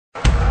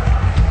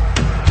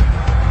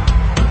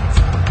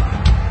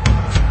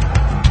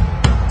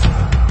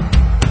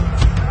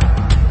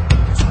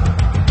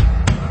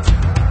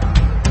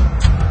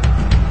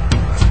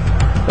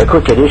A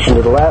quick addition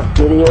to the last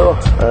video,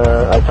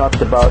 I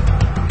talked about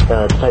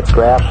type of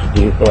grafts.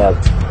 You have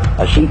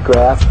a sheet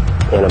graft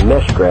and a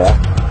mesh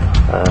graft.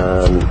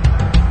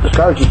 The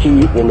scars you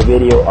see in the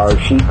video are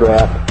sheet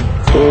graft.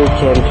 They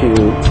tend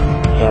to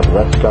have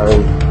less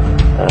scarring.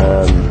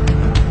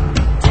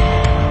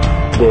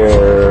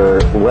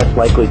 They're less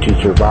likely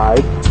to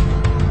survive,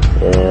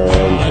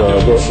 and so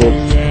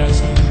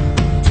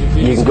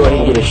you can go ahead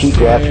and get a sheet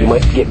graft. You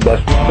might get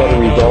better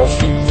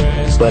results,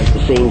 but at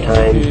the same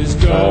time,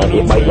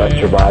 it might not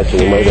survive, so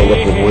you might end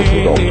up with worse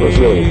results. So it's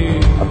really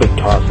a big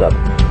toss-up.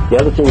 The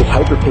other thing is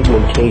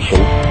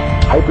hyperpigmentation.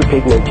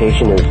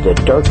 Hyperpigmentation is the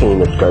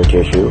darkening of scar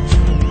tissue,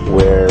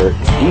 where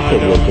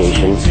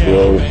depigmentation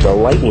is the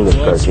lightening of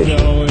scar tissue.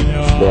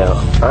 Now,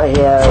 I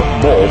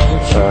have both.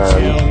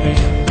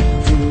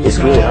 It's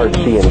really hard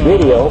to see in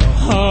video,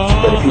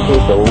 but if you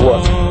take a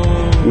look,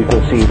 you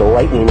can see the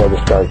lightening of the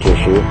scar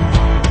tissue.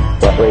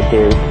 That right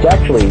there, it's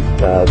actually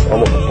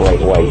almost a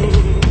bright white,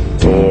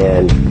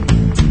 and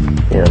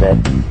you know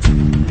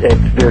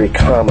that's very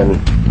common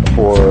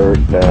for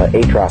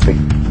atrophic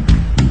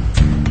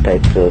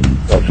types of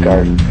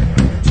scars.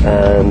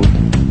 I'm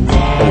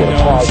going to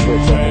pause for a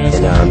second,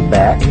 and now I'm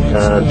back.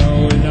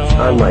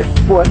 On my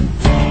foot,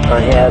 I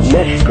have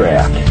mesh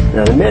graft.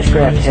 Now the mesh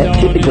graft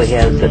typically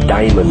has the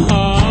diamond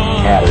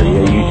pattern. You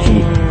know, you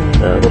see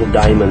little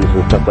diamonds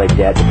and stuff like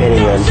that,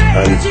 depending on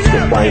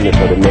the fineness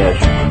of the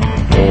mesh.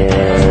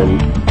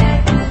 And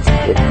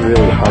it's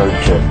really hard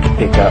to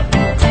pick up.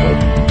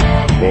 Like,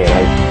 man,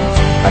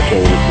 I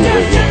can't even see it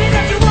right here.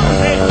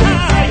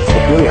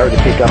 It's really hard to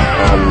pick up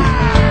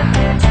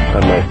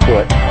on my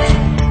foot.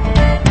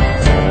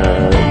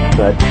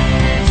 But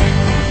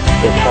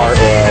as far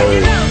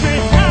as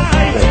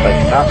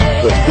like top of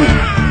the feet,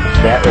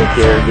 that right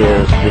there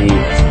is the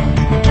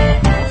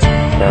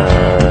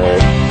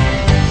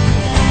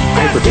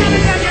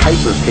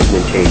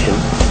hyperpigmentation.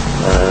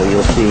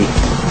 You'll see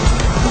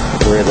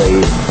where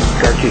the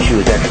scar tissue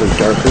is actually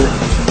darker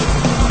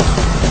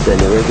than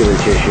the regular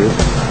tissue,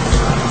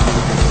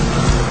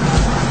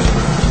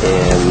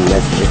 and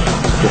that's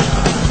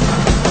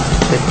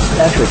it's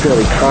actually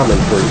fairly common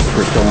for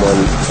someone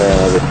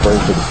with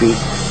burns to the feet.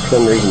 For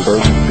some reason,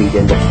 burns to the feet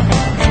end up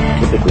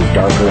typically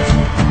darker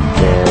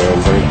than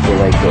burns to the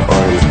legs or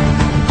arms.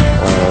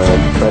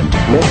 But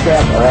mesh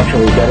grafts are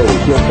actually better, they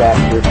heal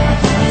faster,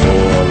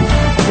 and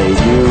they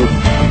do,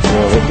 you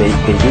know, they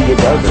do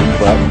get darker,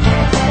 but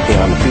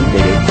on the feet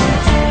they do.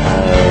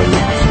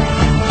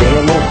 They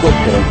have more slip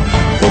to them,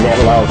 and that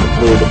allows the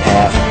fluid to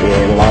pass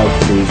and allows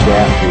the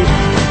graft to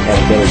have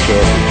a better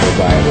chance of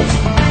survival.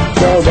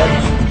 So that's,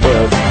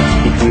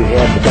 if you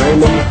have the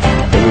diamond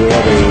and you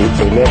have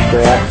a mesh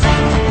graft,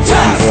 if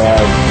you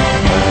have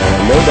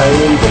no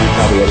diamond, then you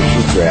probably have a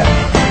sheet graft.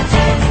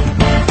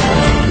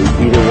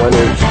 Either one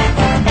is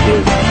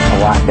a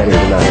lot better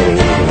than not having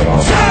anything at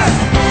all.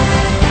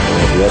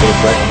 If you have any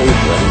questions,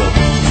 let me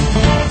know.